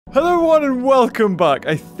Hello everyone and welcome back.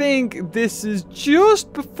 I think this is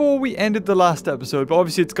just before we ended the last episode, but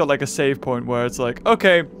obviously it's got like a save point where it's like,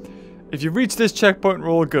 okay, if you reach this checkpoint, we're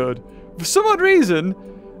all good. For some odd reason,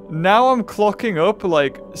 now I'm clocking up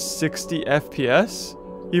like 60 FPS.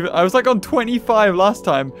 Even I was like on 25 last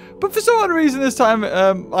time, but for some odd reason this time,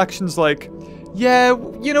 action's like, yeah,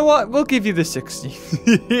 you know what? We'll give you the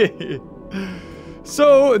 60.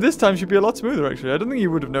 So, this time should be a lot smoother, actually. I don't think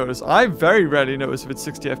you would have noticed. I very rarely notice if it's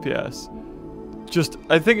 60 FPS. Just,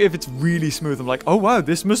 I think if it's really smooth, I'm like, oh wow,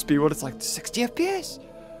 this must be what it's like, 60 FPS.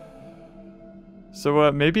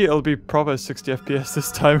 So, maybe it'll be proper 60 FPS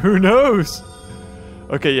this time. Who knows?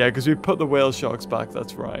 Okay, yeah, because we put the whale sharks back.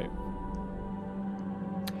 That's right.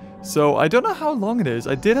 So, I don't know how long it is.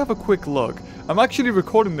 I did have a quick look. I'm actually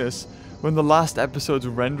recording this when the last episode's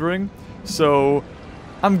rendering. So,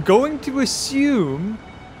 I'm going to assume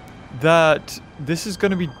that this is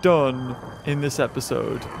going to be done in this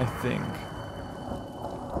episode, I think.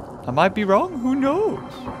 I might be wrong, who knows?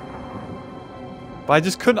 But I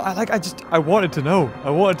just couldn't, I wanted to know.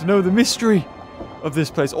 I wanted to know the mystery of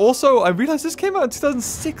this place. Also, I realized this came out in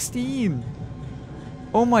 2016.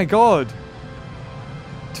 Oh my god.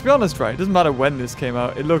 To be honest, right, it doesn't matter when this came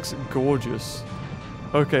out, it looks gorgeous.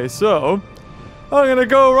 Okay, so I'm gonna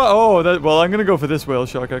go right. Oh, well, I'm gonna go for this whale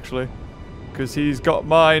shark actually, because he's got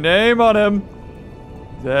my name on him.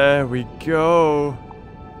 There we go.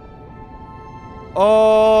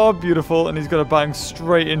 Oh, beautiful, and he's gonna bang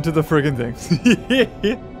straight into the friggin' thing.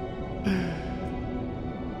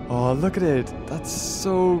 Oh, look at it. That's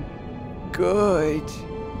so good.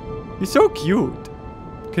 He's so cute.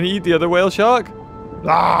 Can he eat the other whale shark?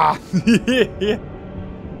 Ah!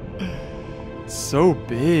 So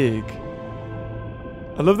big.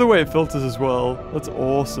 I love the way it filters as well. That's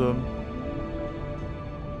awesome.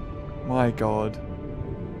 My god.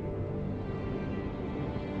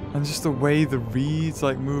 And just the way the reeds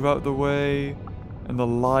like move out the way. And the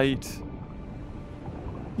light.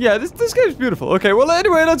 Yeah, this game's beautiful. Okay, well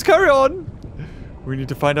anyway, let's carry on. We need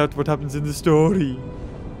to find out what happens in the story.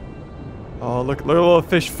 Oh, look at all the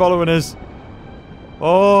fish following us.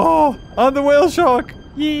 Oh, and the whale shark.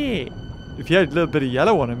 Yeah. If he had a little bit of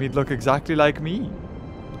yellow on him, he'd look exactly like me.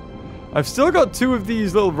 I've still got two of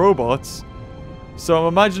these little robots, so I'm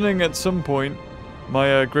imagining at some point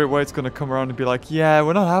my great white's gonna come around and be like, yeah,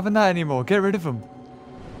 we're not having that anymore, get rid of them.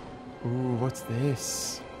 Ooh, what's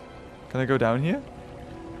this? Can I go down here?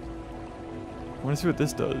 I want to see what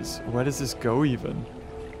this does. Where does this go even?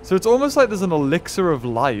 So it's almost like there's an elixir of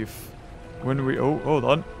life when we... Oh, hold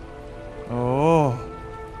on. Oh,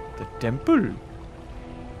 the temple.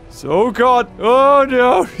 So god. Oh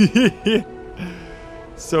no.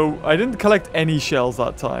 So, I didn't collect any shells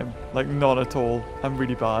that time. Like, none at all. I'm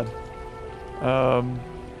really bad.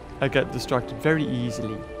 I get distracted very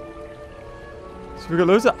easily. So, we've got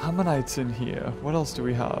loads of ammonites in here. What else do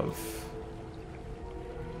we have?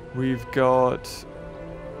 We've got...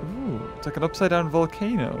 Ooh, it's like an upside-down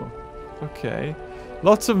volcano. Okay.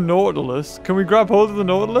 Lots of Nautilus. Can we grab hold of the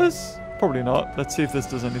Nautilus? Probably not. Let's see if this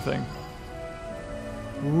does anything.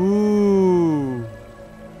 Ooh...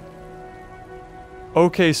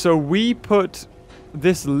 Okay, so we put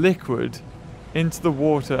this liquid into the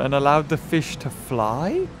water and allowed the fish to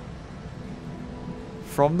fly?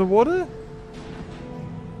 From the water?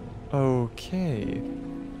 Okay.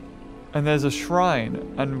 And there's a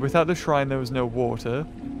shrine, and without the shrine there was no water.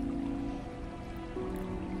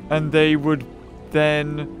 And they would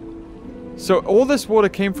then... So all this water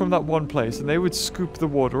came from that one place, and they would scoop the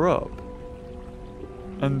water up.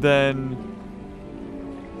 And then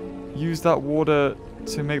use that water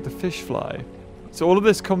to make the fish fly. So all of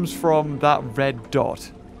this comes from that red dot.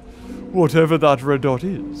 Whatever that red dot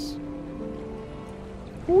is.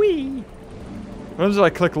 Whee! What happens if I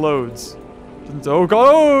click loads? Oh god!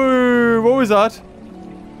 Oh, what was that?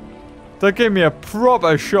 That gave me a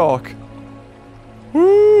proper shock.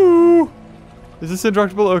 Woo! Is this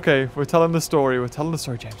interactable? Okay, we're telling the story. We're telling the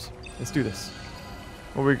story, James. Let's do this.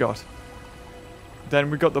 What we got? Then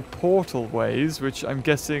we got the portal ways, which I'm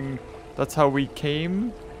guessing that's how we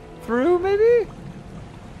came through, maybe?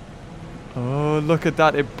 Oh, look at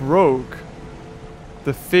that. It broke.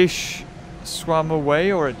 The fish swam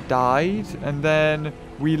away, or it died, and then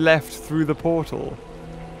we left through the portal.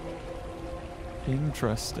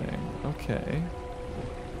 Interesting. Okay.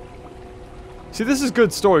 See, this is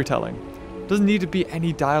good storytelling. Doesn't need to be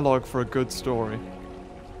any dialogue for a good story.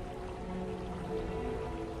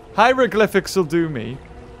 Hieroglyphics will do me.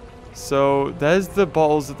 So, there's the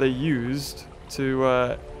bottles that they used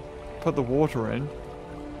to put the water in.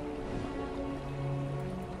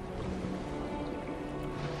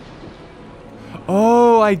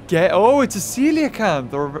 Oh, I get... Oh, it's a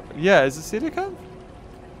coelacanth. Or, yeah, is it coelacanth?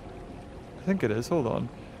 I think it is. Hold on.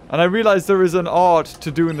 And I realize there is an art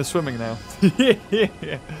to doing the swimming now.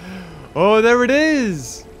 Oh, there it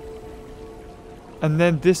is. And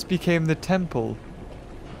then this became the temple.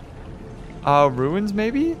 Our ruins,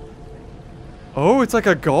 maybe? Oh, it's like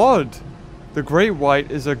a god. The great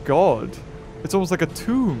white is a god. It's almost like a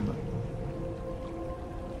tomb.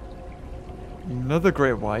 Another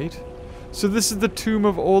great white. So this is the tomb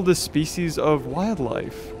of all the species of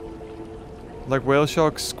wildlife. Like whale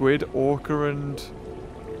shark, squid, orca, and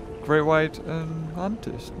great white, and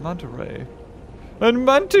manta ray. And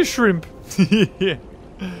mantis shrimp! Let's see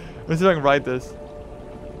if I can write this.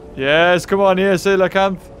 Yes, come on here,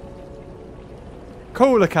 coelacanth.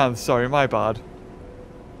 Coelacanth, sorry, my bad.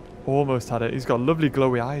 Almost had it. He's got lovely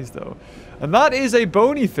glowy eyes, though. And that is a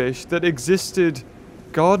bony fish that existed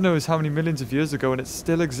God knows how many millions of years ago, and it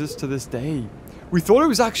still exists to this day. We thought it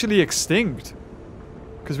was actually extinct,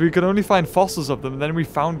 because we could only find fossils of them, and then we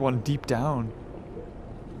found one deep down.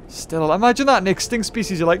 Still, imagine that, an extinct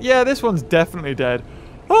species, you're like, yeah, this one's definitely dead.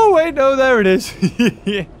 Oh, wait, no, there it is.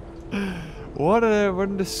 What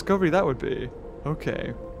a discovery that would be.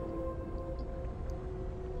 Okay.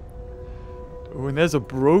 Oh, and there's a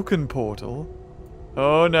broken portal.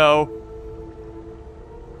 Oh, no.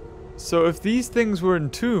 So if these things were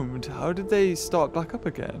entombed, how did they start back up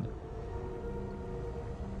again?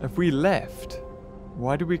 If we left,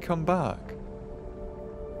 why did we come back?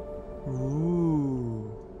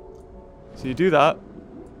 Ooh. So you do that,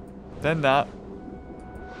 then that,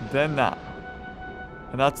 then that.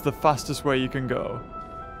 And that's the fastest way you can go.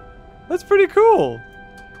 That's pretty cool.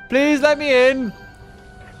 Please let me in.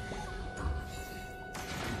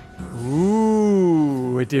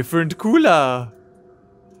 Ooh, a different cooler.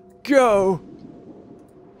 Go!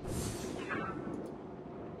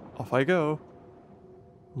 Off I go.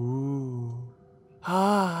 Ooh.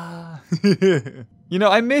 Ah. You know,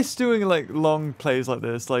 I miss doing like long plays like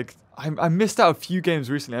this. Like, I missed out a few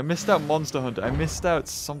games recently. I missed out Monster Hunter. I missed out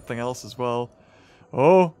something else as well.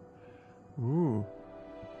 Oh. Ooh.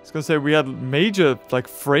 I was gonna say we had major like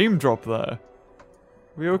frame drop there.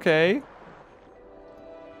 We okay?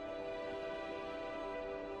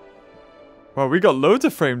 Well, we got loads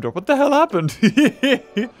of frame drop. What the hell happened?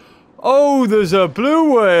 Oh, there's a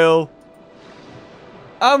blue whale.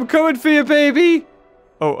 I'm coming for you, baby.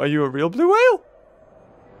 Oh, are you a real blue whale?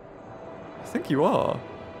 I think you are.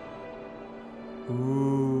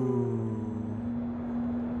 Ooh.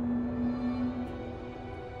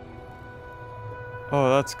 Oh,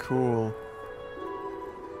 that's cool.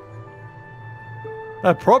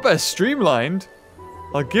 They're proper streamlined.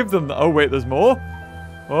 I'll give them the... Oh, wait, there's more?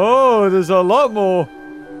 Oh, there's a lot more.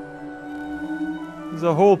 There's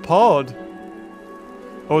a whole pod.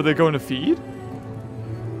 Oh, they're going to feed?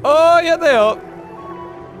 Oh, yeah, they are.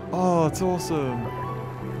 Oh, it's awesome.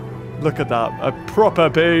 Look at that. A proper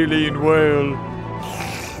baleen whale.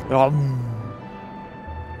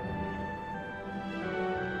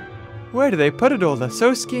 Where do they put it all? They're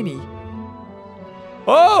so skinny.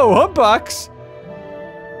 Oh, humpbacks.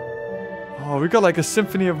 Oh, we got like a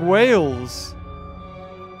symphony of whales.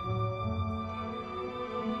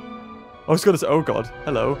 I was gonna say, oh god,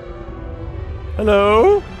 hello.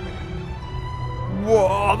 Hello?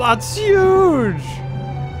 Whoa, that's huge!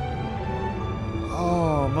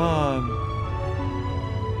 Oh, man.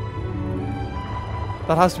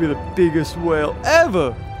 That has to be the biggest whale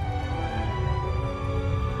ever!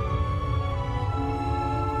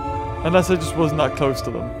 Unless I just wasn't that close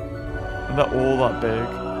to them. And they're all that big.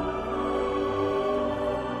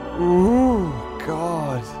 Ooh,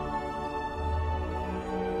 god.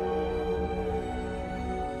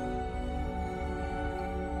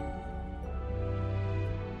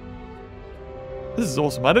 This is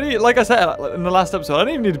awesome. I don't need, like I said in the last episode, I don't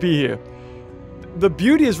even need to be here. The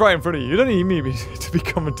beauty is right in front of you. You don't even need me to be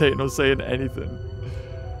commentating or saying anything.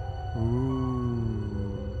 Ooh.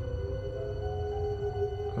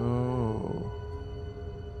 Oh.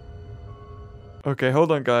 Okay,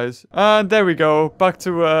 hold on, guys. And there we go. Back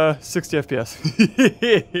to 60 FPS.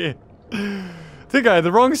 I think I had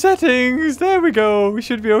the wrong settings. There we go. We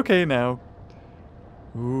should be okay now.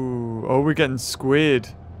 Ooh. Oh, we're getting squid.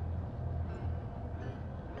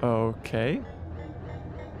 Okay.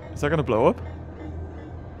 Is that gonna blow up?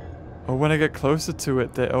 Oh, when I get closer to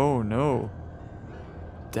it, they... Oh, no.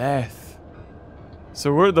 Death.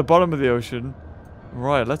 So we're at the bottom of the ocean.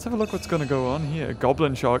 Right, let's have a look what's gonna go on here.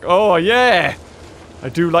 Goblin shark. Oh, yeah! I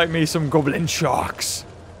do like me some goblin sharks.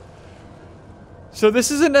 So this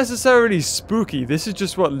isn't necessarily spooky. This is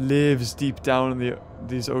just what lives deep down in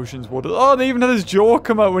these oceans water. Oh, they even had his jaw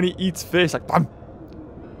come out when he eats fish. Like, bam!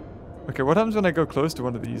 Okay, what happens when I go close to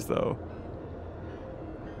one of these, though?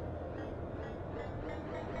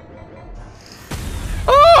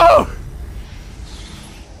 Oh!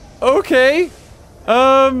 Okay.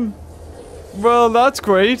 Well, that's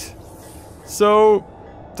great. So,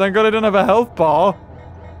 thank God I don't have a health bar.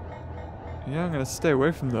 Yeah, I'm gonna stay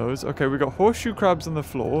away from those. Okay, we got horseshoe crabs on the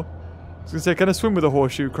floor. I was gonna say, can I swim with a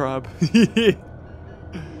horseshoe crab?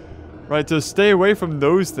 Right, so stay away from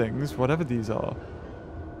those things, whatever these are.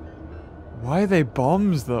 Why are they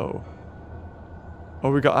bombs, though?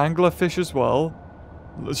 Oh, we got anglerfish as well.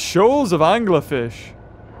 Shoals of anglerfish.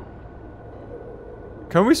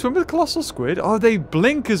 Can we swim with colossal squid? Oh, they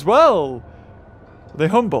blink as well. Are they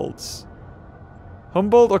Humboldts?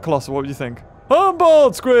 Humboldt or colossal? What would you think?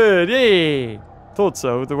 Humboldt squid! Yay! Thought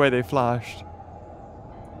so, the way they flashed.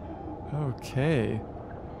 Okay.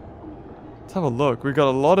 Let's have a look. We've got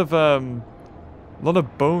a lot of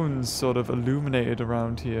bones sort of illuminated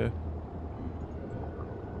around here.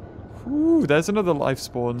 Ooh, there's another life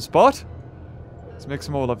spawn spot. Let's make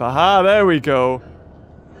some more life. Aha, there we go.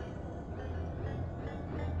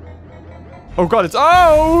 Oh god, it's...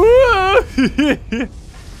 Oh!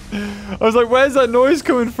 I was like, where's that noise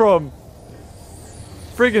coming from?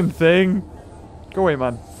 Friggin' thing. Go away,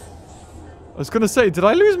 man. I was gonna say, did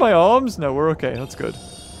I lose my arms? No, we're okay. That's good.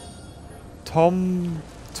 Tomopertis.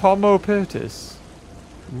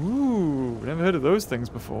 Ooh, never heard of those things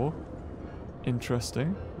before.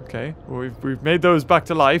 Interesting. Okay, well, we've made those back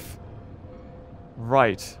to life.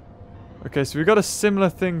 Right. Okay, so we've got a similar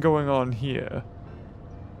thing going on here.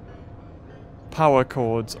 Power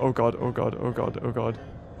cords. Oh god, oh god, oh god, oh god.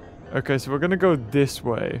 Okay, so we're gonna go this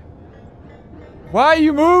way. Why are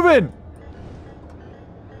you moving?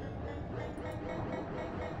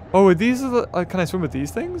 Oh, are these the... can I swim with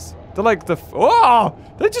these things? They're like the... Oh!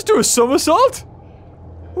 They just do a somersault?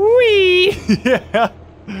 Whee! Yeah.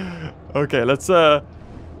 Okay, let's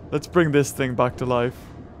bring this thing back to life.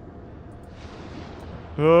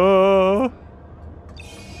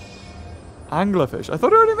 Anglerfish. I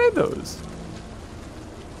thought I already made those.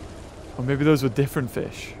 Or maybe those were different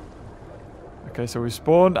fish. Okay, so we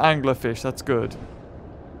spawned anglerfish. That's good.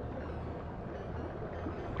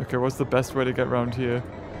 Okay, what's the best way to get around here?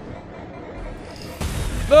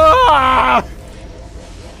 Ah!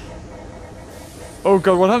 Oh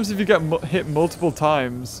god, what happens if you get hit multiple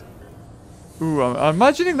times? Ooh, I'm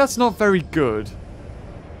imagining that's not very good.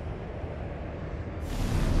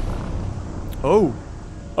 Oh.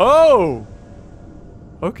 Oh!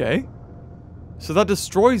 Okay. So that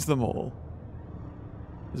destroys them all.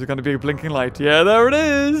 Is it going to be a blinking light? Yeah, there it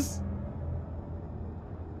is!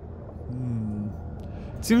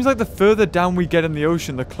 It seems like the further down we get in the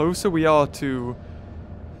ocean, the closer we are to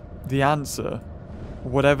the answer.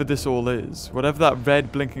 Whatever this all is. Whatever that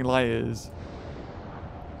red blinking light is.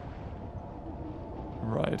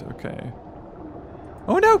 Right, okay.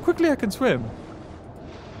 Oh, now quickly I can swim.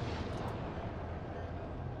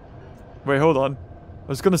 Wait, hold on. I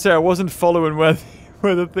was going to say I wasn't following where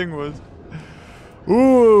the thing was.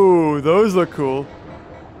 Ooh, those look cool.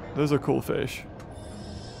 Those are cool fish.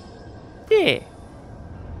 Yeah.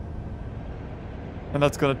 And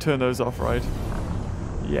that's going to turn those off, right?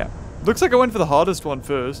 Yeah. Looks like I went for the hardest one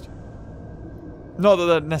first. Not that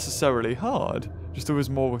they're necessarily hard. Just there was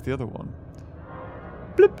more with the other one.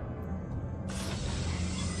 Blip.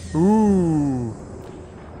 Ooh.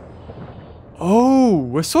 Oh,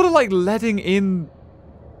 we're sort of like letting in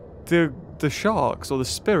the sharks or the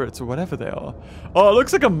spirits or whatever they are. Oh, it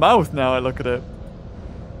looks like a mouth now I look at it.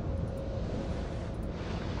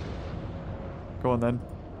 Go on then.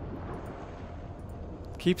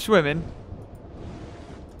 Keep swimming.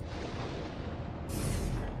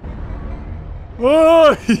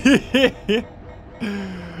 Oh!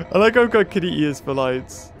 I like how I've got kitty ears for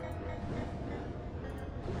lights.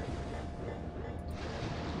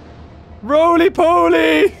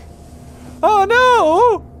 Roly-poly! Oh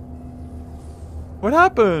no! What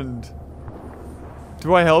happened?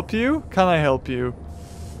 Do I help you? Can I help you?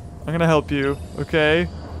 I'm gonna help you, okay?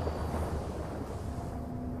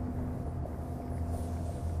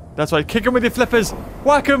 That's right, kick him with your flippers!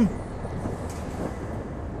 Whack him!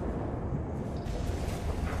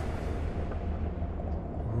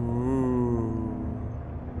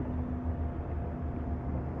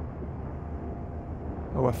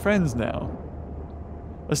 Oh, we're friends now.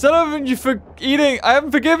 I still haven't you for eating. I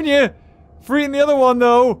haven't forgiven you for eating the other one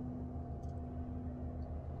though.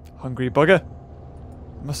 Hungry bugger.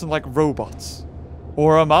 Mustn't like robots.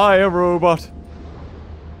 Or am I a robot?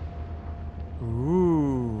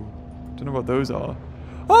 Ooh. Don't know what those are.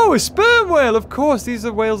 Oh, a sperm whale, of course. These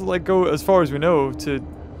are whales that like go as far as we know to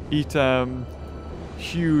eat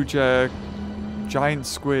huge giant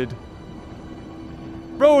squid.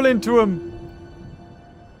 Roll into him.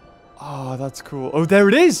 Oh, that's cool. Oh, there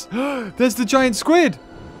it is. There's the giant squid.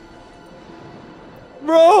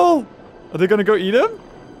 Roll. Are they going to go eat him?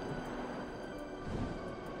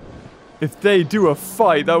 If they do a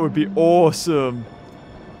fight, that would be awesome.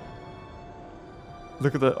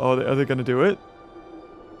 Look at that. Oh, are they going to do it?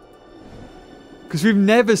 Because we've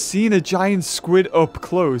never seen a giant squid up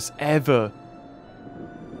close, ever.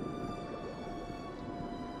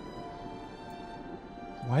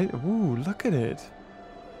 Why? Ooh, look at it.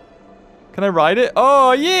 Can I ride it?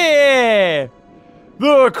 Oh, yeah!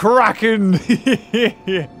 The Kraken!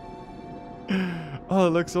 Oh,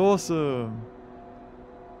 it looks awesome.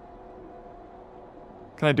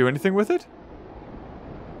 Can I do anything with it?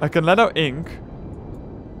 I can let out ink.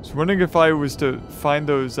 I was wondering if I was to find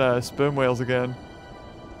those sperm whales again.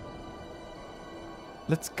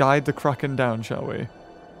 Let's guide the Kraken down, shall we?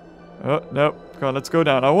 Oh, no. Come on, let's go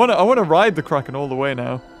down. I wanna ride the Kraken all the way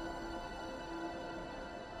now.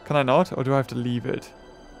 Can I not? Or do I have to leave it?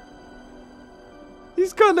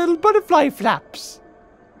 He's got little butterfly flaps.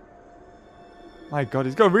 My god,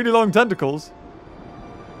 he's got really long tentacles.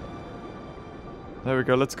 There we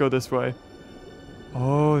go, let's go this way.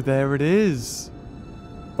 Oh, there it is.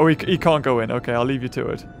 Oh, he can't go in. Okay, I'll leave you to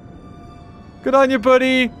it. Good on you,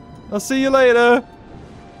 buddy. I'll see you later.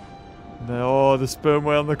 Oh, the sperm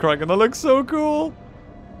whale and the Kraken. That looks so cool.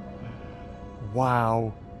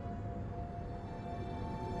 Wow.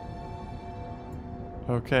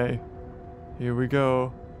 Okay. Here we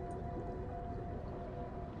go.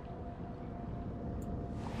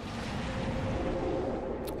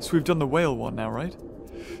 So we've done the whale one now, right?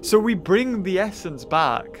 So we bring the essence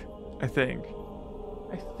back, I think.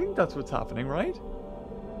 I think that's what's happening, right?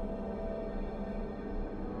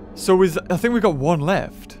 So I think we've got one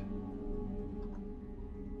left.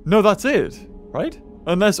 No, that's it, right?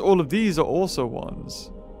 Unless all of these are also ones.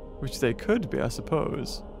 Which they could be, I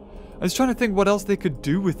suppose. I was trying to think what else they could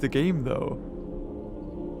do with the game, though.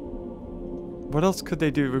 What else could they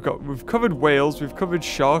do? We've covered whales, we've covered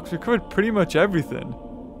sharks, we've covered pretty much everything.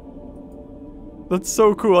 That's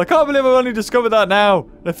so cool. I can't believe I've only discovered that now.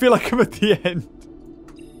 I feel like I'm at the end.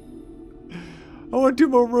 I want to do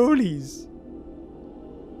more rollies.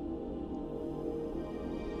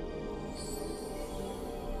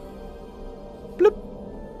 Bloop.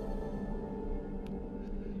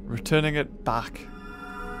 Returning it back.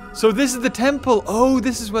 So this is the temple. Oh,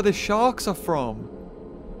 this is where the sharks are from.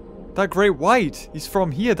 That great white. He's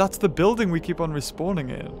from here. That's the building we keep on respawning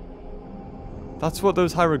in. That's what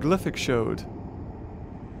those hieroglyphics showed.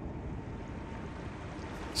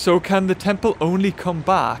 So can the temple only come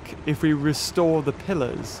back if we restore the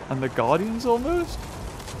pillars and the guardians almost?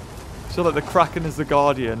 So like the Kraken is the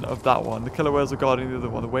guardian of that one. The killer whale's the guardian of the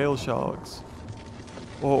other one. The whale sharks.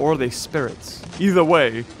 Or are they spirits? Either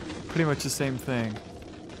way, pretty much the same thing.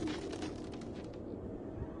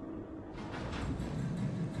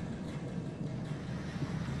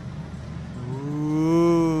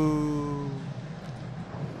 Ooh.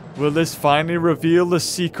 Will this finally reveal the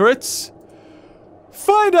secrets?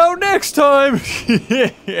 Find out next time!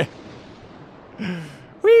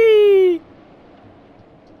 Whee!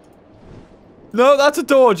 No, that's a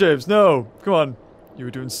door, James. No. Come on. You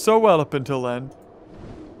were doing so well up until then.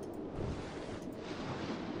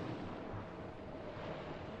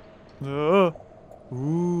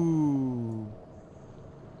 Ooh.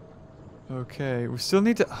 Okay, we still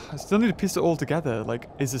need to... I still need to piece it all together. Like,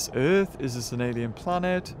 is this Earth? Is this an alien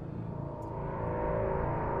planet?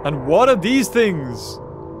 And what are these things?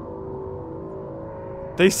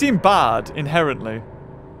 They seem bad, inherently.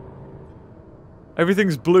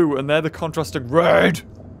 Everything's blue, and they're the contrasting red.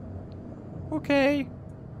 Okay.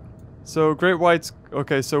 So, Great White's...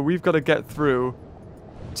 Okay, so we've got to get through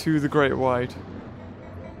to the Great White.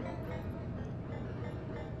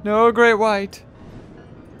 No, Great White.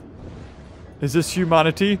 Is this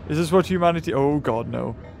humanity? Is this what humanity... Oh, God,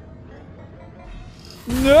 no.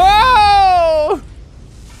 No!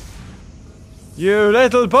 You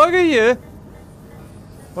little bugger, you!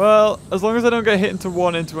 Well, as long as I don't get hit into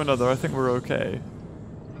one into another, I think we're okay.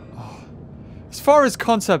 Oh. As far as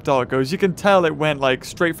concept art goes, you can tell it went, like,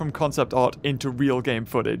 straight from concept art into real game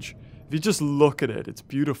footage. If you just look at it, it's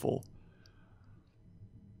beautiful.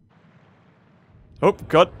 Oh,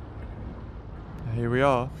 cut. Here we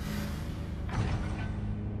are.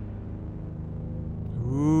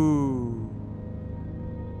 Ooh.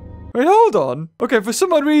 Wait, hold on. Okay, for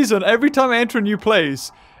some odd reason, every time I enter a new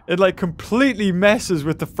place, it like completely messes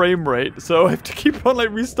with the frame rate. So I have to keep on like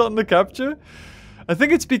restarting the capture. I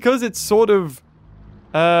think it's because it's sort of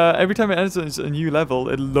Every time it enters a new level,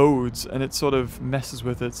 it loads and it sort of messes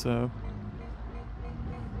with it, so...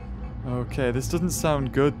 Okay, this doesn't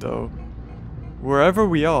sound good, though. Wherever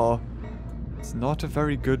we are, it's not a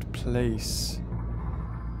very good place.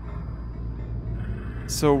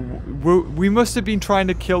 So, we must have been trying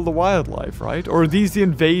to kill the wildlife, right? Or are these the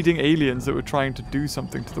invading aliens that were trying to do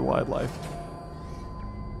something to the wildlife?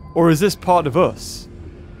 Or is this part of us?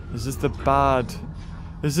 Is this the bad...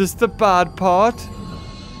 Is this the bad part?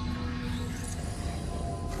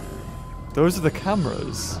 Those are the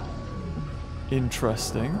cameras.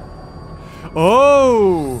 Interesting.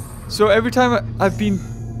 Oh! So every time I've been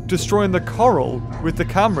destroying the coral with the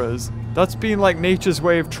cameras, that's been like nature's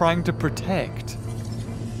way of trying to protect.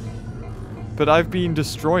 But I've been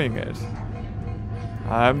destroying it.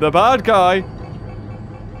 I'm the bad guy!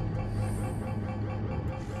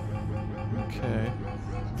 Okay.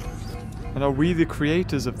 And are we the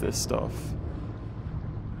creators of this stuff?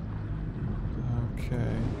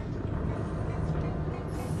 Okay.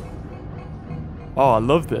 Oh, I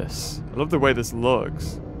love this. I love the way this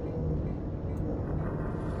looks.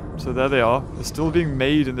 So there they are. They're still being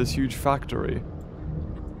made in this huge factory.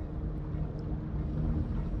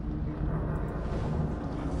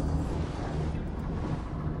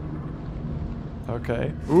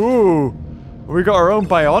 Okay. Ooh! We got our own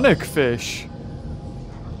bionic fish.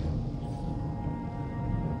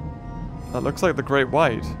 That looks like the great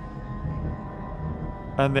white.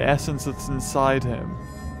 And the essence that's inside him.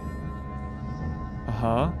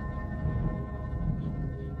 Uh-huh.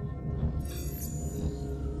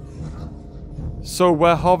 So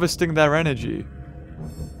we're harvesting their energy.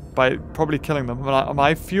 By probably killing them. Am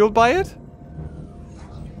I fueled by it?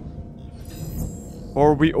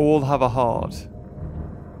 Or we all have a heart?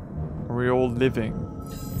 Are we all living?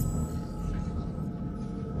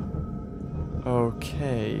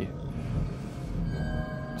 Okay.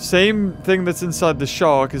 Same thing that's inside the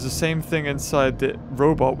shark is the same thing inside the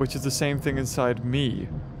robot, which is the same thing inside me.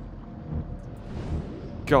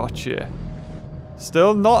 Gotcha.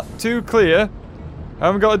 Still not too clear. I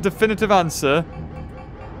haven't got a definitive answer.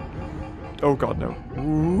 Oh god, no.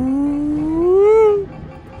 Ooh.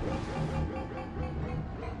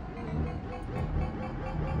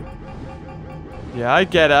 Yeah, I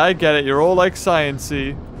get it. You're all like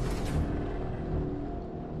sciencey.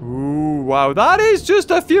 Ooh, wow, that is just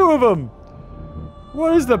a few of them!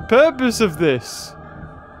 What is the purpose of this?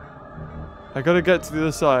 I gotta get to the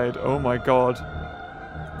other side. Oh my god.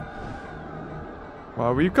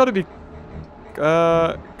 Wow, we've got to be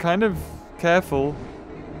kind of careful.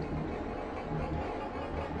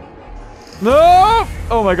 No!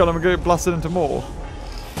 Oh my god, I'm gonna get blasted into more.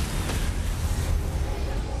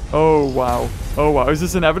 Oh wow. Oh wow, is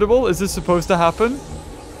this inevitable? Is this supposed to happen?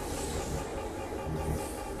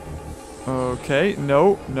 Okay,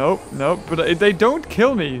 no. But they don't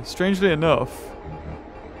kill me, strangely enough.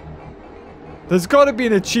 There's gotta be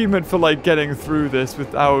an achievement for, like, getting through this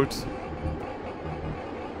without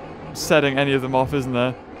setting any of them off, isn't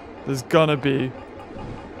there? There's gonna be.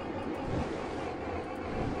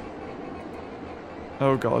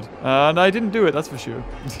 Oh god. And I didn't do it, that's for sure.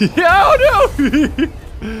 Yeah,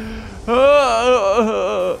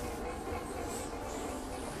 oh no!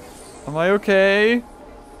 Am I okay?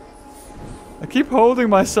 I keep holding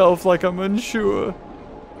myself like I'm unsure.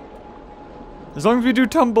 As long as we do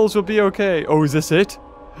tumbles, we'll be okay. Oh, is this it?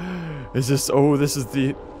 Is this... Oh, this is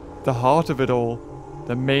the heart of it all.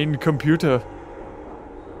 The main computer.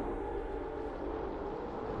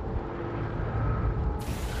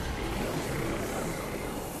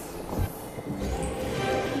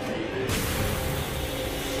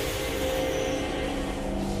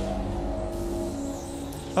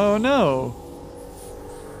 Oh no.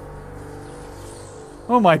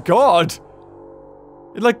 Oh my god!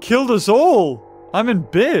 It like killed us all! I'm in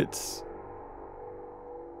bits!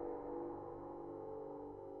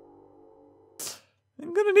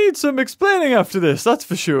 I'm gonna need some explaining after this, that's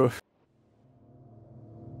for sure.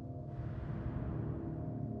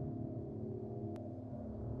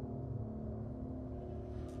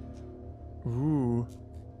 Ooh.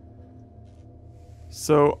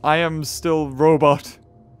 So, I am still robot.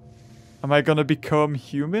 Am I gonna become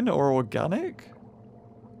human or organic?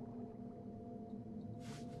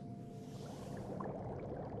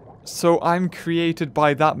 So I'm created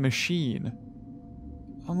by that machine.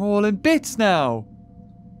 I'm all in bits now.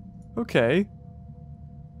 Okay.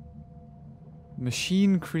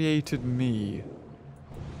 Machine created me.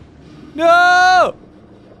 No!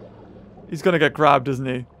 He's gonna get grabbed, isn't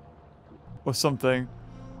he? Or something.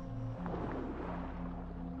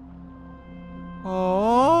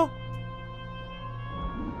 Aww.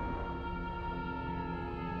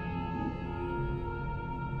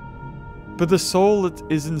 But the soul that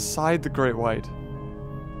is inside the great white.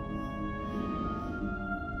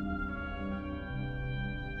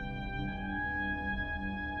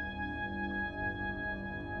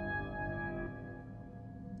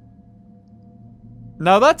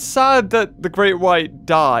 Now that's sad that the great white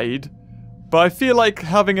died, but I feel like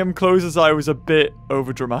having him close his eye was a bit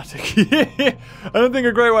overdramatic. I don't think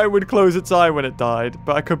a great white would close its eye when it died,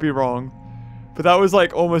 but I could be wrong. But that was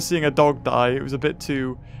like almost seeing a dog die. It was a bit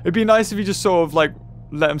too... It'd be nice if he just sort of like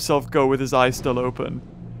let himself go with his eyes still open.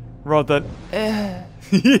 Rather than...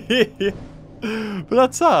 But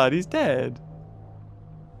that's sad. He's dead.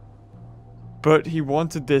 But he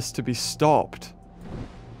wanted this to be stopped.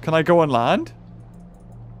 Can I go on land?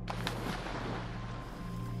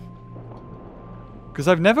 Because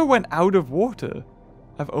I've never went out of water.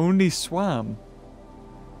 I've only swam.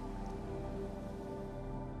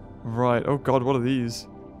 Right. Oh god, what are these?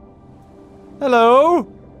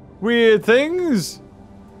 Hello? Weird things?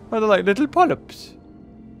 Are they like little polyps?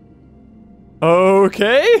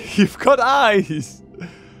 Okay. You've got eyes.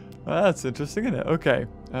 That's interesting, isn't it? Okay.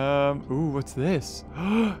 Ooh, what's this?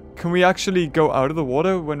 Can we actually go out of the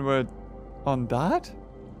water when we're on that?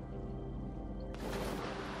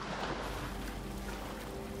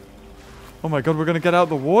 Oh my god, we're gonna get out of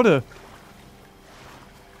the water.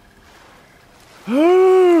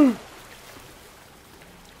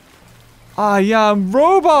 I am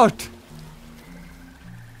robot!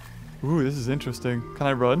 Ooh, this is interesting. Can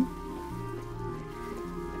I run?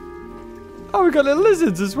 Oh, we got little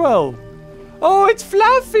lizards as well. Oh, it's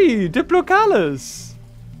Fluffy! Diplocalus!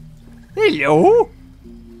 Hello!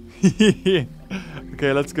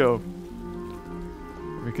 Okay, let's go.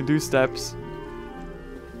 We can do steps.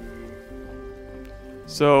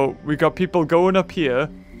 So, we got people going up here.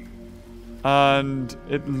 And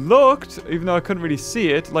it looked, even though I couldn't really see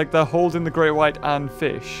it, like they're holding the great white and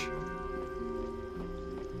fish.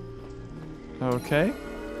 Okay.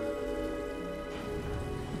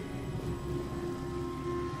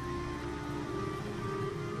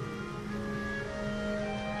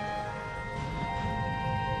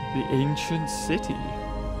 The ancient city.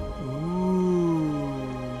 Ooh.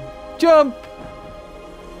 Jump!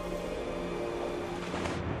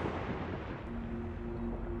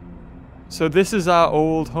 So this is our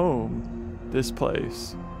old home. This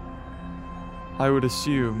place. I would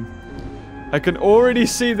assume. I can already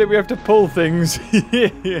see that we have to pull things.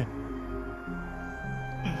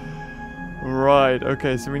 Right,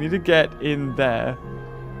 okay, so we need to get in there.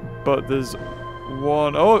 But there's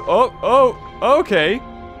one... Oh, okay.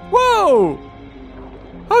 Whoa!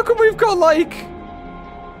 How come we've got, like...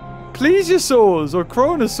 plesiosaurs or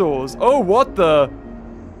chronosaurs? Oh, what the...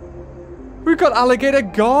 We've got alligator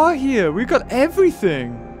gar here. We've got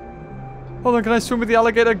everything. Hold on, can I swim with the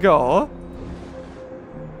alligator gar?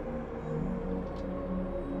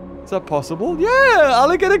 Is that possible? Yeah,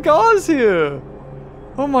 alligator gar's here.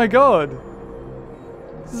 Oh my god.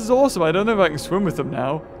 This is awesome. I don't know if I can swim with them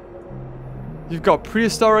now. You've got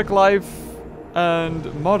prehistoric life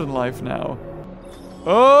and modern life now.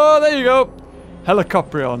 Oh, there you go.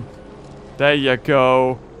 Helicoprion. There you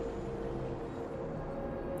go.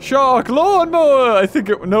 Shark lawnmower! I think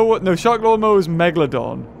it... No, shark lawnmower is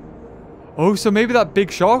Megalodon. Oh, so maybe that big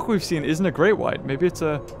shark we've seen isn't a great white. Maybe it's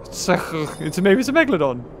a... maybe it's a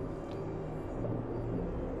Megalodon.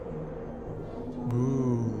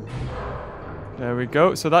 Ooh. There we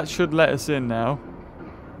go. So that should let us in now.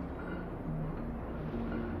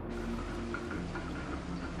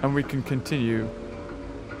 And we can continue.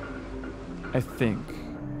 I think.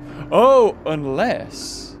 Oh,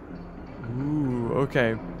 unless... Ooh,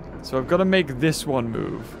 okay. So I've got to make this one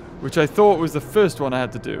move, which I thought was the first one I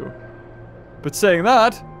had to do. But saying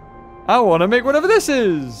that, I want to make whatever this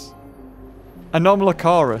is.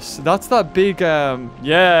 Anomalocaris. That's that big,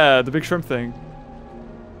 yeah, the big shrimp thing.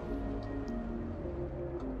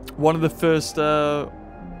 One of the first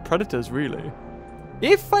predators, really.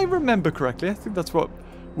 If I remember correctly, I think that's what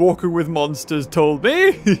Walking with Monsters told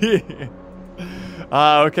me.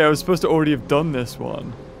 Ah, okay, I was supposed to already have done this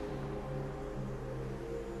one.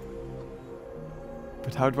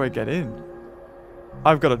 But how do I get in?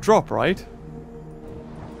 I've got to drop, right?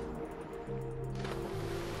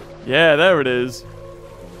 Yeah, there it is.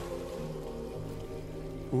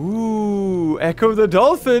 Ooh, Echo the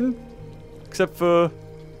Dolphin. Except for...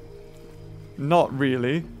 not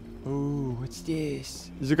really. Ooh, what's this?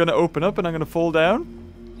 Is it going to open up and I'm going to fall down?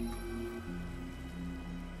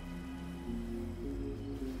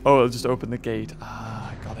 Oh, it'll just open the gate.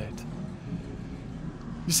 Ah, I got it.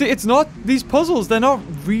 You see, it's not... these puzzles, they're not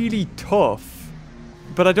really tough.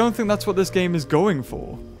 But I don't think that's what this game is going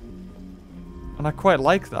for. And I quite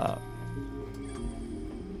like that.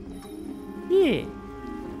 Yeah.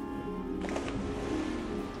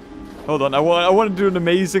 Hold on, I want to do an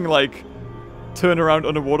amazing, like, turn around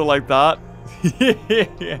underwater like that.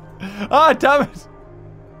 Yeah. Ah, damn it!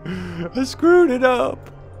 I screwed it up.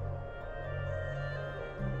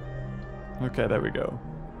 Okay, there we go.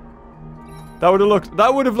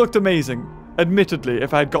 That would have looked amazing, admittedly,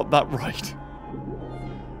 if I had got that right.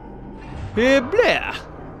 Here, blah.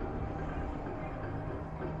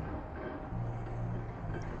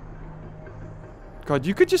 God,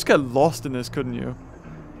 you could just get lost in this, couldn't you?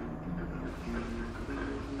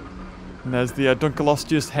 And there's the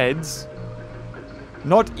Dunkleosteus heads.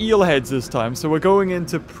 Not eel heads this time, so we're going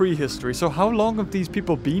into prehistory. So how long have these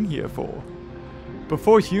people been here for?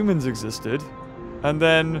 Before humans existed. And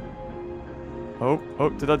then... Oh,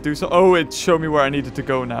 did that do so? Oh, it showed me where I needed to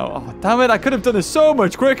go now. Oh, damn it, I could have done this so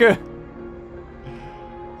much quicker.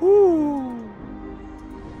 Woo.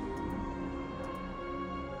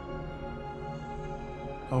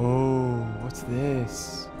 Oh, what's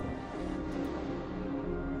this?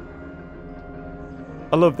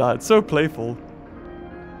 I love that. It's so playful.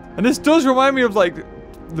 And this does remind me of, like,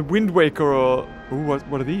 the Wind Waker or... Ooh,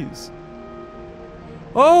 what are these?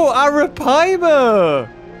 Oh,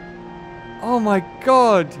 Arapaima! Oh my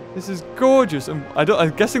god. This is gorgeous.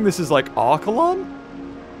 I'm guessing this is, like, Archelon?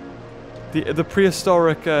 The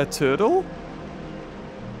prehistoric turtle?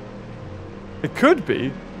 It could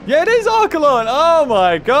be. Yeah, it is Archelon! Oh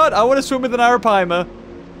my god. I want to swim with an Arapaima.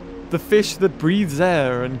 The fish that breathes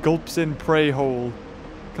air and gulps in prey whole.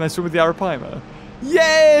 Can I swim with the Arapaima?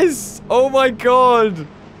 Yes! Oh my god!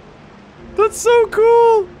 That's so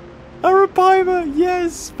cool! Arapaima,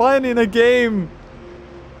 yes! Finally in a game!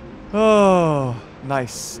 Oh,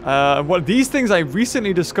 nice. These things I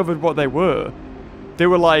recently discovered what they were. They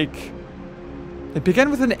were like... It began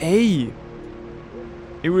with an A.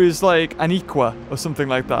 It was like Aniqua or something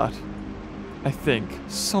like that. I think.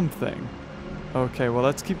 Something. Okay, well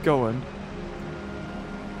let's keep going.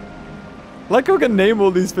 Like how I can name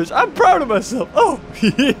all these fish. I'm proud of myself. Oh!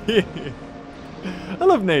 I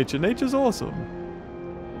love nature. Nature's awesome.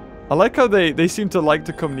 I like how they seem to like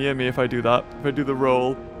to come near me if I do that. If I do the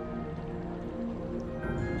roll.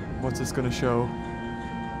 What's this gonna show?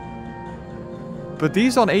 But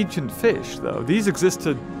these aren't ancient fish, though. These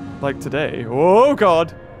existed, like, today. Oh,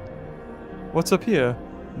 God! What's up here?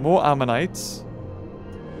 More ammonites.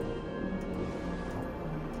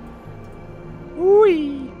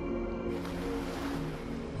 Whee!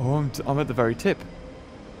 Oh, I'm at the very tip.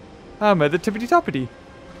 I'm at the tippity-toppity.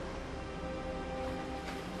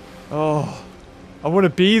 Oh, I want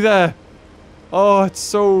to be there. Oh, it's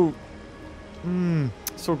so...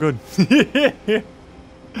 so good.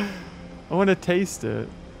 I want to taste it.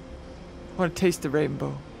 I want to taste the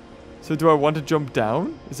rainbow. So do I want to jump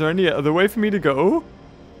down? Is there any other way for me to go?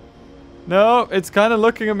 No, it's kind of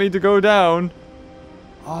looking at me to go down.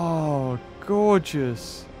 Oh,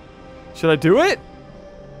 gorgeous. Should I do it?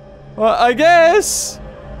 Well, I guess.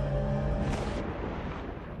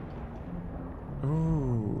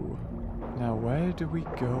 Ooh. Now, where do we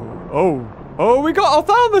go? Oh, we got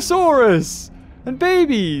Ophthalmosaurus! And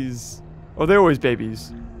babies! Oh, they're always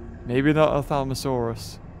babies. Maybe not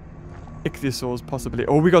Ophthalmosaurus. Ichthyosaurs, possibly.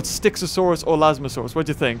 Oh, we got Styxosaurus or Lasmosaurus. What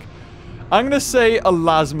do you think? I'm going to say a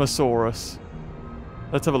Lasmosaurus.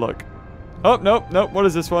 Let's have a look. Oh, nope. What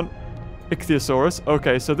is this one? Ichthyosaurus.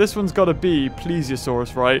 Okay, so this one's got to be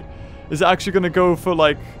Plesiosaurus, right? Is it actually going to go for,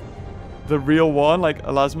 like, the real one, like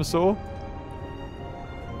a Lasmosaur?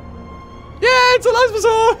 Yeah, it's a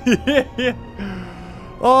Lasmosaur! Yeah.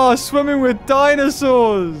 Oh, swimming with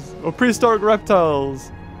dinosaurs! Or prehistoric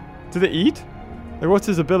reptiles. Do they eat? Like, what's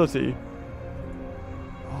his ability?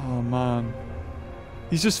 Oh, man.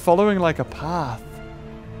 He's just following, like, a path.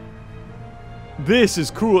 This is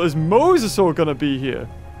cool. Is Mosasaur gonna be here?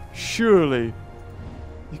 Surely.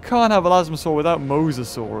 You can't have a Lasmosaur without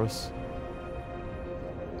Mosasaurus.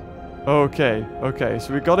 Okay,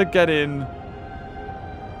 so we gotta get in.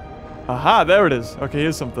 Aha, there it is. Okay,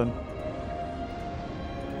 here's something.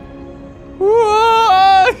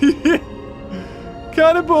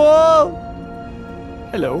 Cannibal!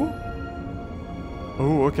 Hello?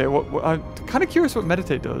 Oh, okay. What I'm kind of curious what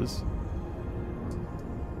meditate does.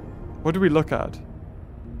 What do we look at?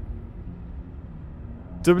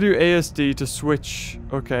 WASD to switch.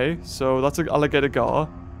 Okay, so that's an alligator gar.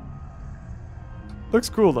 Looks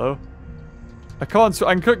cool though. I can't. So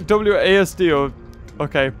I can click WASD or.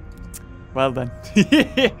 Okay. Well then.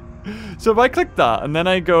 So if I click that and then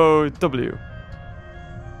I go W.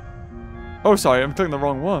 Oh, sorry, I'm clicking the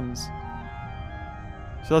wrong ones.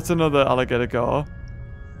 So that's another alligator gar.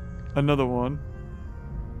 Another one.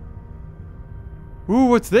 Ooh,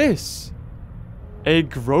 what's this?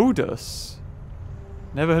 Agrodus.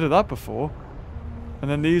 Never heard of that before. And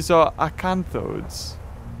then these are acanthodes.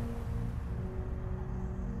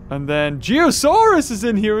 And then Geosaurus is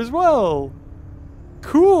in here as well.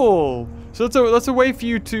 Cool. So that's a way for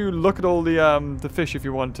you to look at all the fish if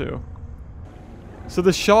you want to. So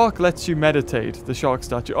the shark lets you meditate, the shark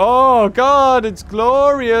statue. Oh god, it's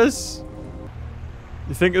glorious.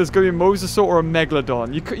 You think there's going to be a mosasaur or a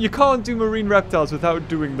megalodon? You can't do marine reptiles without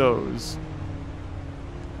doing those.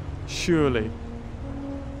 Surely.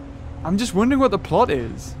 I'm just wondering what the plot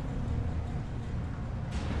is.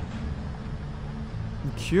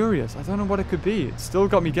 I'm curious. I don't know what it could be. It's still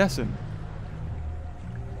got me guessing.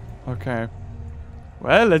 Okay.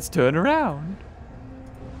 Well, let's turn around.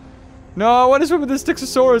 No, I want to swim with the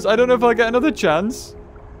Styxosaurus. I don't know if I'll get another chance.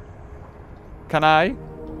 Can I?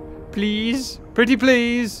 Please? Pretty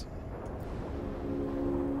please?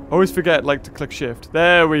 Always forget, like, to click shift.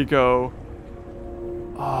 There we go.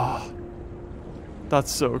 Ah. Oh,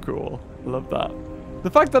 that's so cool. I love that.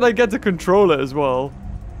 The fact that I get to control it as well.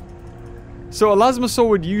 So Elasmosaur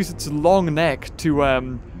would use its long neck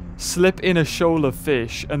to slip in a shoal of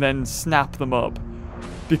fish and then snap them up.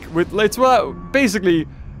 Basically,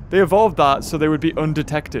 they evolved that so they would be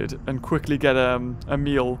undetected and quickly get a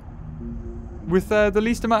meal with the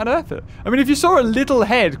least amount of effort. I mean, if you saw a little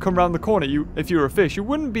head come around the corner, if you were a fish, you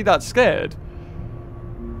wouldn't be that scared.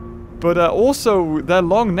 But also, their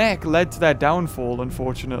long neck led to their downfall,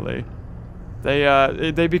 unfortunately.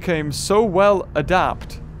 They became so well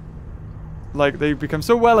adapted. Like, they become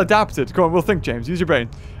so well adapted. Come on, we'll think, James. Use your brain.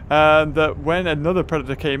 That when another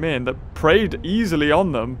predator came in that preyed easily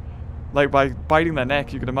on them, like by biting their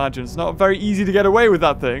neck, you can imagine. It's not very easy to get away with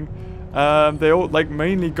that thing. They all, like,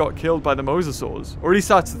 mainly got killed by the mosasaurs. Or at least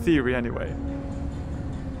that's the theory, anyway.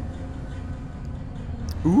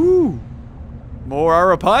 Ooh. More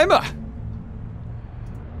Arapaima.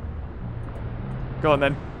 Go on,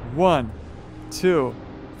 then. 1, 2,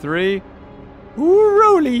 3. Ooh,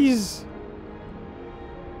 rollies.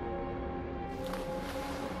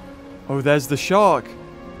 Oh, there's the shark.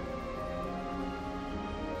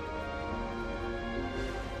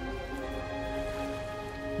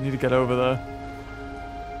 Need to get over there.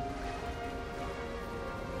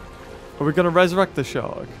 Are we going to resurrect the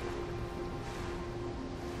shark?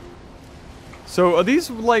 So, are these,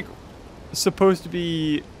 like, supposed to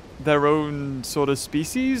be their own sort of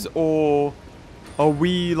species? Or are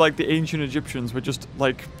we, like the ancient Egyptians, were just,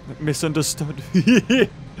 like, misunderstood?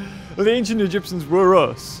 Well, the ancient Egyptians were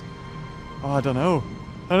us. Oh, I don't know.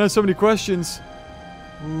 I know so many questions.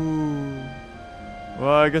 Ooh. Well,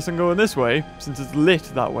 I guess I'm going this way, since it's lit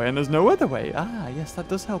that way, and there's no other way. Ah, yes, that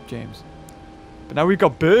does help, James. But now we've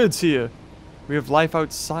got birds here. We have life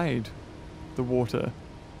outside the water.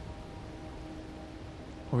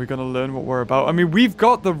 Are we going to learn what we're about? I mean, we've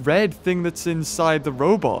got the red thing that's inside the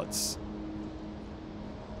robots.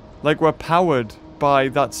 Like, we're powered by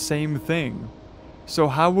that same thing. So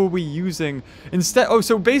how were we using... Instead... Oh,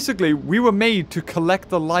 so basically, we were made to collect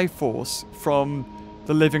the life force from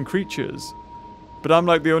the living creatures. But I'm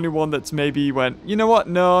like the only one that's maybe went, you know what?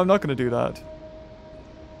 No, I'm not going to do that.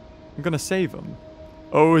 I'm going to save them.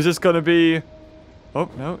 Oh, is this going to be... Oh,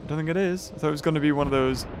 no, I don't think it is. I thought it was going to be one of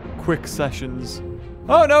those quick sessions.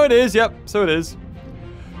 Oh, no, it is. Yep, so it is.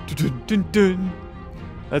 Dun, dun, dun, dun.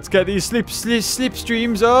 Let's get these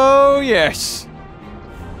slipstreams. Oh, yes.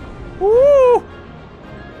 Woo!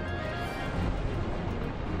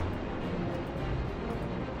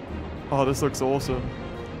 Oh, this looks awesome.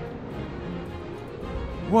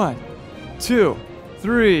 1, 2,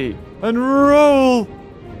 3, and roll!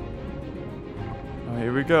 Oh,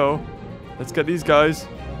 here we go. Let's get these guys.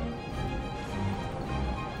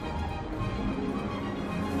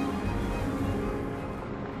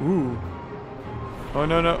 Ooh. Oh,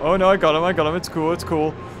 no, no. Oh, no, I got him. I got him. It's cool. It's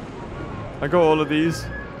cool. I got all of these.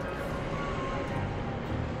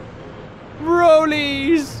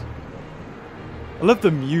 Rollies! I love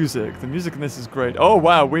the music. The music in this is great. Oh,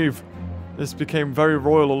 wow. This became very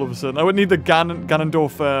royal all of a sudden. I would need the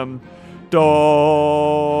Ganondorf,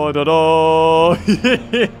 da da da.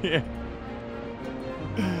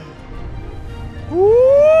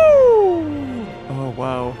 Woo! Oh,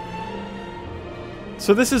 wow.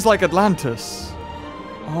 So this is like Atlantis.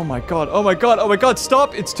 Oh my god. Oh my god. Oh my god.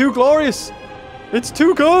 Stop. It's too glorious. It's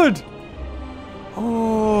too good.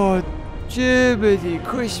 Oh, Jibbity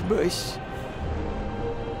Christmas.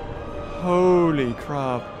 Holy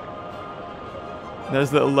crap.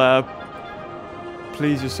 There's little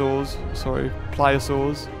plesiosaurs. Sorry,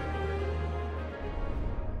 pliosaurs.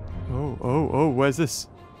 Oh, oh, oh, where's this?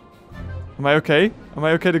 Am I okay? Am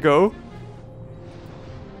I okay to go?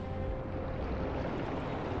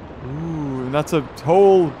 And that's a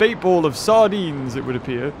whole bait ball of sardines, it would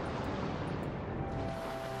appear.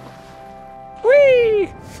 Whee!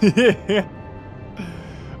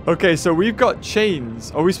 Okay, so we've got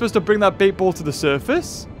chains. Are we supposed to bring that bait ball to the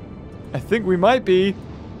surface? I think we might be.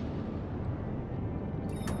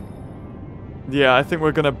 Yeah, I think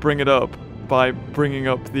we're going to bring it up by bringing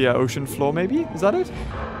up the ocean floor, maybe? Is that it?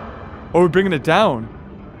 Oh, we're bringing it down.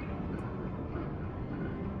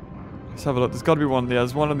 Let's have a look. There's got to be one. Yeah,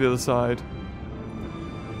 there's one on the other side.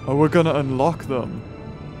 Oh, we're going to unlock them.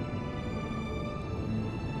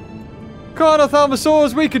 Come on,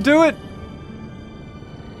 Ophthalmosaurs, we can do it!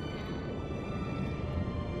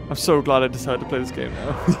 I'm so glad I decided to play this game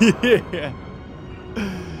now. Yeah.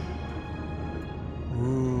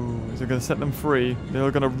 Ooh, is it going to set them free? They're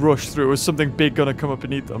going to rush through. Is something big going to come up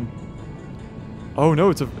and eat them? Oh no,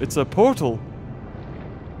 it's a portal.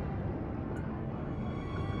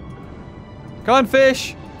 Come on,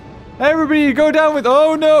 fish! Everybody, go down with...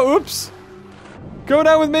 Oh no, oops! Go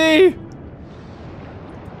down with me!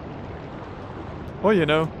 Or, you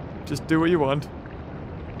know, just do what you want.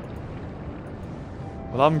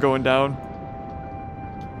 Well, I'm going down.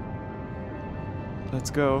 Let's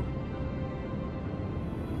go.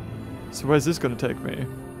 So where's this gonna take me?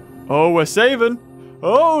 Oh, we're saving!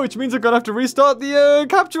 Oh, which means I'm gonna have to restart the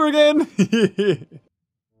capture again!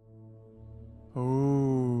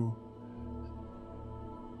 Oh.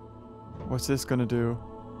 What's this gonna do?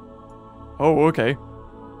 Oh, okay.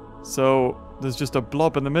 So, there's just a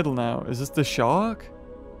blob in the middle now. Is this the shark?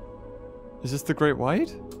 Is this the great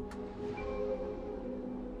white?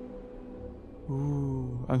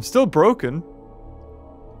 Ooh, I'm still broken.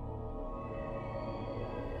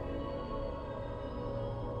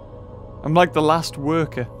 I'm like the last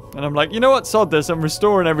worker. And I'm like, you know what? Sod this. I'm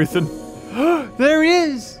restoring everything. There he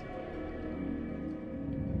is!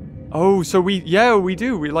 Oh, so we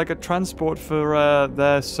do. We like a transport for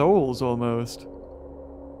their souls almost.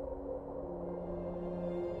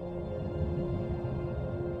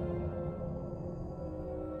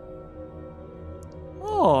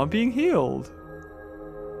 Oh, I'm being healed.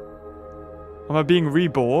 Am I being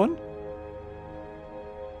reborn?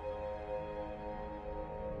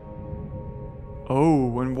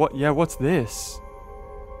 Oh, and what? Yeah, what's this?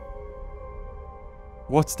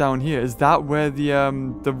 What's down here? Is that where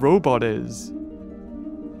the robot is?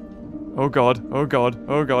 Oh god, oh god,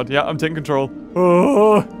 oh god. Yeah, I'm taking control.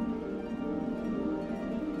 Oh!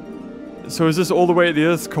 So is this all the way at the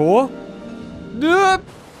Earth's core?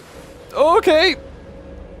 Okay.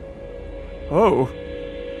 Oh.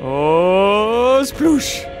 Oh,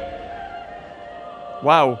 sploosh.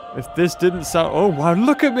 Wow, if this didn't sound... Oh, wow,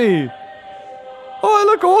 look at me. Oh, I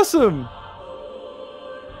look awesome.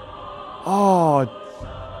 Oh,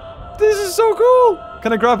 this is so cool.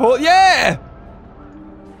 Can I grab hold? Yeah!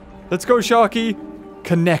 Let's go, Sharky.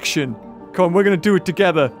 Connection. Come on, we're going to do it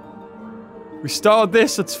together. We started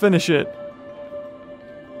this, let's finish it.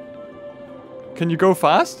 Can you go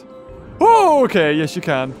fast? Oh, okay, yes you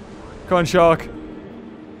can. Come on, Shark.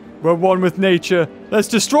 We're one with nature. Let's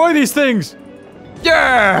destroy these things.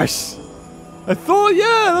 Yes! I thought,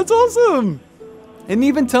 yeah, that's awesome. It didn't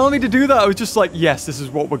even tell me to do that. I was just like, yes, this is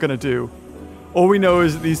what we're going to do. All we know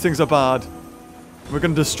is that these things are bad. We're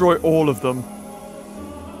going to destroy all of them.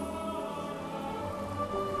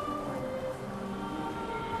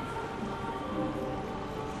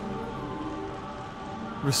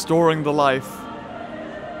 Restoring the life.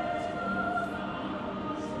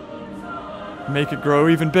 Make it grow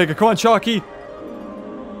even bigger. Come on, Sharky.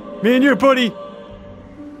 Me and you, buddy.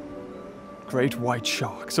 Great white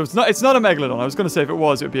shark. So it's not a megalodon. I was going to say if it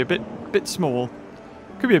was, it would be a bit small.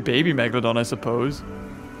 Could be a baby megalodon, I suppose.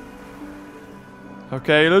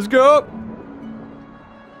 Okay, let's go.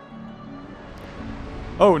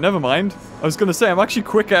 Oh, never mind. I was going to say I'm actually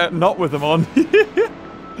quicker not with them on.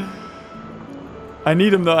 I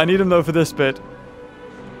need him though. I need him though for this bit.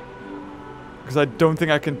 Because I don't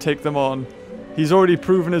think I can take them on. He's already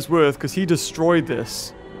proven his worth because he destroyed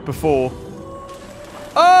this before.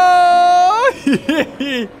 Oh!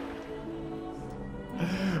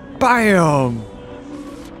 Bam!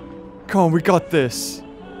 Come on, we got this.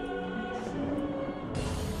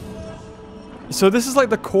 So this is like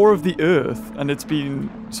the core of the Earth, and it's been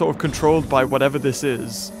sort of controlled by whatever this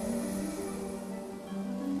is.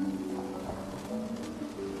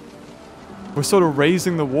 We're sort of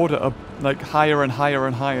raising the water up, like, higher and higher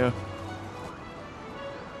and higher.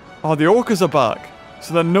 Oh, the orcas are back.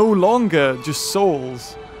 So they're no longer just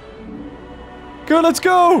souls. Go, let's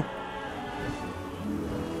go!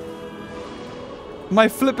 My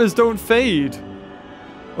flippers don't fade.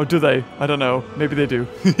 Or do they? I don't know. Maybe they do.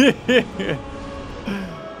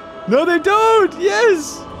 No, they don't!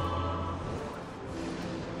 Yes!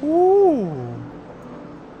 Ooh.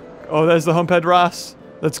 Oh, there's the humphead wrasse.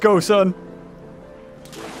 Let's go, son.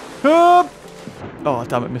 Up! Oh,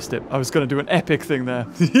 damn it, missed it. I was going to do an epic thing there.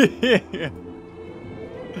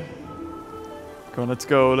 Come on, let's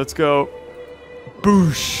go, let's go.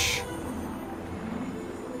 Boosh!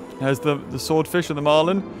 There's the swordfish and the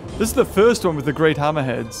marlin. This is the first one with the great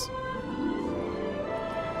hammerheads.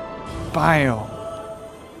 Bam!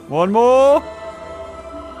 One more!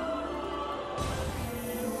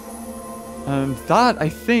 And that, I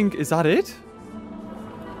think, is that it?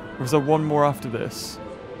 Or is there one more after this?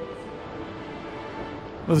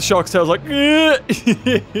 Oh, the shark's tail's like...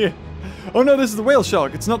 Oh no, this is the whale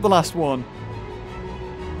shark. It's not the last one.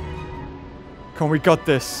 Come on, we got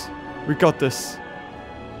this. We got this.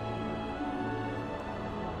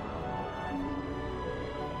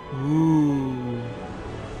 Ooh.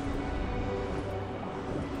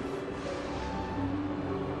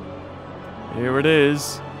 Here it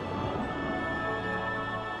is.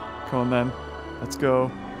 Come on then. Let's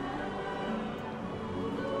go.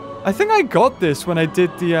 I think I got this when I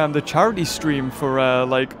did the charity stream for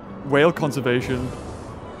like whale conservation.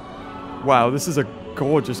 Wow, this is a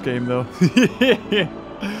gorgeous game though.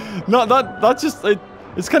 No, that's just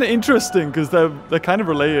it's kind of interesting because they're kind of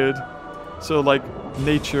related. So like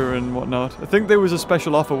nature and whatnot. I think there was a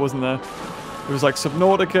special offer, wasn't there? It was like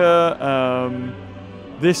Subnautica,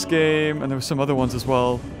 this game, and there were some other ones as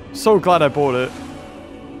well. So glad I bought it.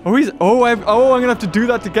 Oh, I'm gonna have to do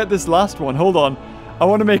that to get this last one. Hold on. I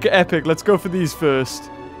want to make it epic. Let's go for these first.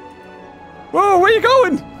 Whoa, where are you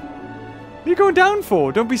going? What are you going down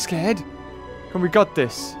for? Don't be scared. Come, we got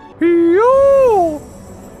this. And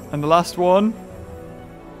the last one.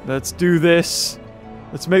 Let's do this.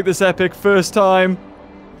 Let's make this epic first time.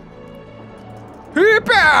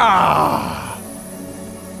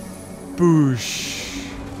 Boosh.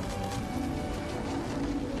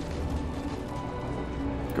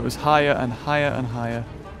 Goes higher and higher and higher.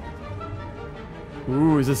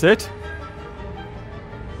 Ooh, is this it?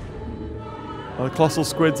 Oh, the colossal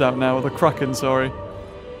squid's out now, or the kraken, sorry.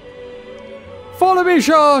 Follow me,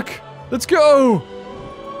 shark! Let's go!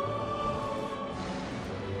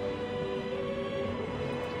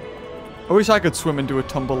 I wish I could swim and do a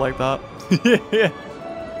tumble like that.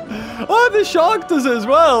 Oh, the shark does it as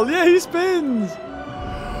well! Yeah, he spins!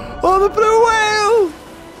 Oh, the blue whale!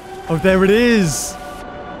 Oh, there it is!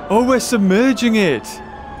 Oh, we're submerging it!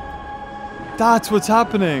 That's what's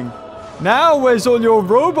happening. Now, where's all your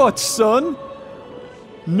robots, son?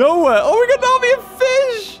 Nowhere. Oh, we got an army of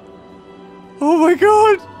fish! Oh my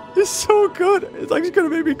god! It's so good. It's actually gonna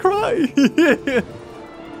make me cry.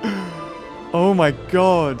 Oh my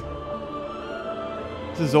god.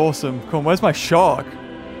 This is awesome. Come on, where's my shark?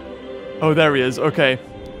 Oh, there he is. Okay.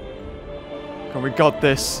 Come on, we got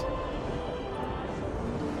this.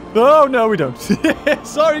 Oh, no, we don't.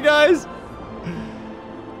 Sorry, guys.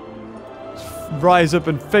 Rise up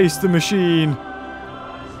and face the machine.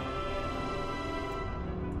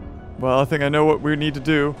 Well, I think I know what we need to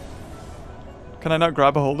do. Can I not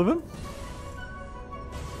grab a hold of him?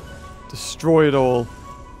 Destroy it all.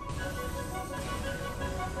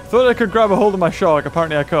 Thought I could grab a hold of my shark.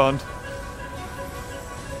 Apparently I can't.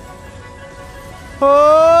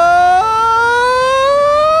 Ah!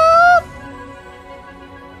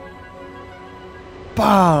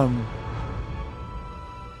 Bam!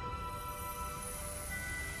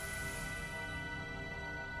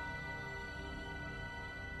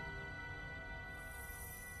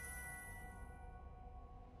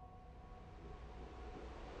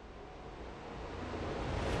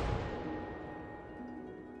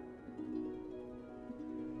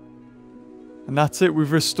 And that's it,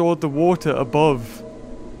 we've restored the water above.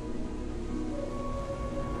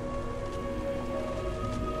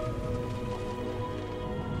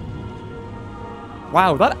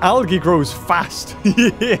 Wow, that algae grows fast.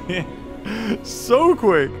 So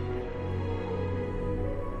quick.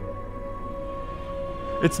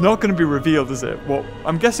 It's not going to be revealed, is it? Well,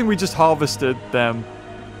 I'm guessing we just harvested them.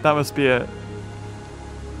 That must be it.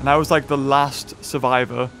 And I was like the last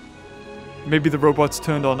survivor. Maybe the robots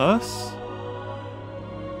turned on us?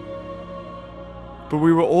 But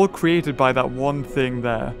we were all created by that one thing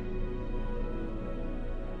there.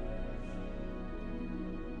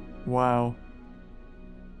 Wow.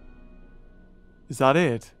 Is that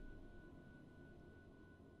it?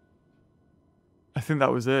 I think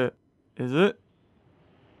that was it. Is it?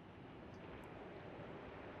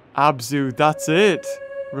 Abzu, that's it.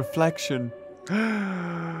 Reflection.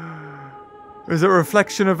 Is it a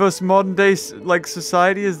reflection of us modern day, like,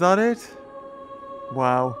 society? Is that it?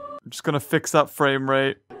 Wow. I'm just gonna fix that frame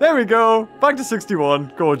rate. There we go. Back to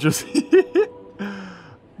 61. Gorgeous.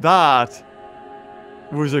 That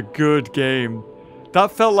was a good game.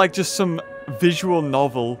 That felt like just some visual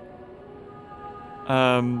novel.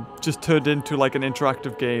 Just turned into like an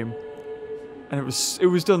interactive game. And it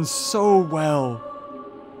was done so well.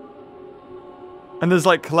 And there's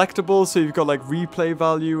like collectibles, so you've got like replay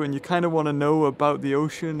value, and you kind of want to know about the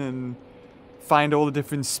ocean and find all the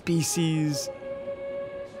different species.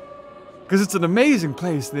 Because it's an amazing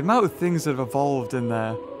place, the amount of things that have evolved in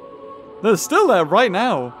there. They're still there right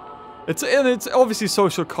now. It's obviously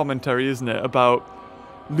social commentary, isn't it? About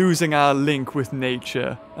losing our link with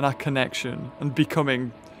nature and our connection and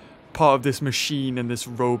becoming part of this machine and this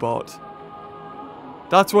robot.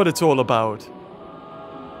 That's what it's all about.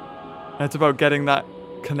 And it's about getting that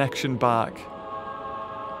connection back.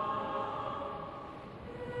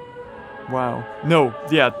 Wow. No,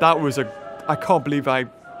 yeah, that was I can't believe I'm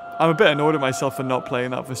a bit annoyed at myself for not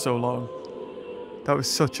playing that for so long. That was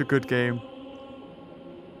such a good game.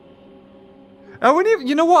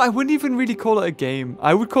 You know what? I wouldn't even really call it a game.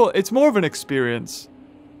 I would call it's more of an experience.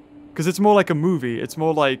 Because it's more like a movie. It's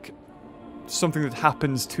more like something that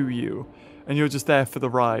happens to you. And you're just there for the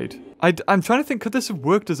ride. I'm trying to think, could this have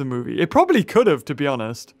worked as a movie? It probably could have, to be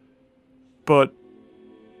honest. But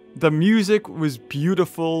the music was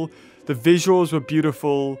beautiful. The visuals were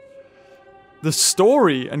beautiful. The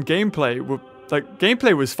story and gameplay were... Like,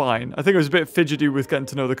 gameplay was fine. I think it was a bit fidgety with getting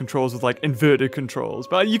to know the controls with, like, inverted controls.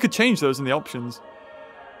 But you could change those in the options.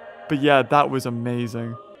 But yeah, that was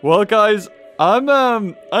amazing. Well, guys, I'm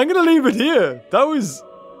gonna leave it here. That was...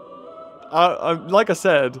 like I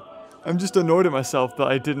said, I'm just annoyed at myself that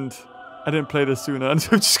I didn't play this sooner. And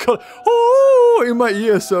so I've just got... Oh! In my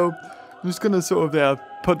ear, so... I'm just gonna sort of,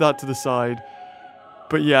 put that to the side.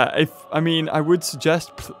 But yeah, I mean, I would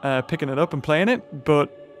suggest picking it up and playing it,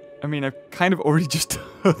 but... I mean, I've kind of already just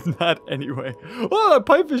done that anyway. Oh, that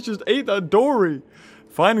pipefish just ate that dory.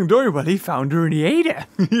 Finding Dory, well, he found her and he ate her.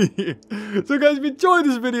 So guys, if you enjoyed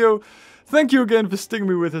this video, thank you again for sticking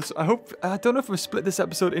me with us. I don't know if we'll split this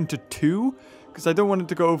episode into 2, because I don't want it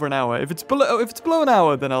to go over an hour. If it's below an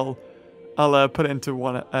hour, then I'll put it into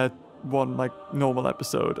one like normal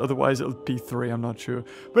episode. Otherwise it'll be 3, I'm not sure.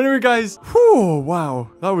 But anyway, guys, whew, wow,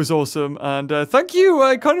 that was awesome. And thank you.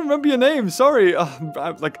 I can't remember your name, sorry.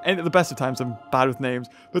 Like, at the best of times I'm bad with names,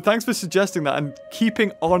 but thanks for suggesting that and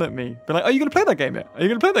keeping on at me. But like, are you gonna play that game yet? Are you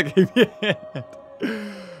gonna play that game yet?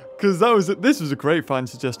 Because this was a great fan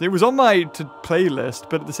suggestion. It was on my to play list,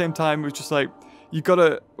 but at the same time it was just like, you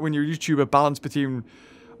gotta, when you're a YouTuber, balance between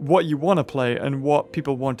what you want to play and what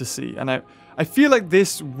people want to see. And I feel like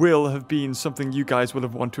this will have been something you guys will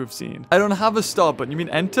have wanted to have seen. I don't have a start button. You mean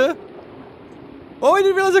enter? Oh, I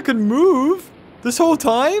didn't realize I could move this whole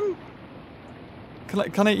time?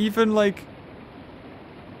 Can I even, like...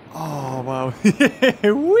 Oh, wow.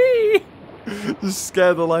 Whee! Just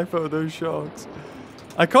scare the life out of those sharks.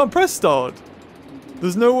 I can't press start.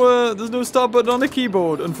 There's no start button on the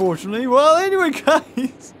keyboard, unfortunately. Well, anyway,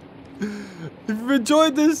 guys. If you've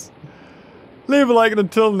enjoyed this, leave a like, and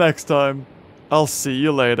until next time, I'll see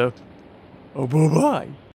you later. Oh, bye-bye.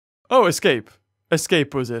 Oh, escape.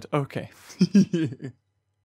 Escape was it. Okay.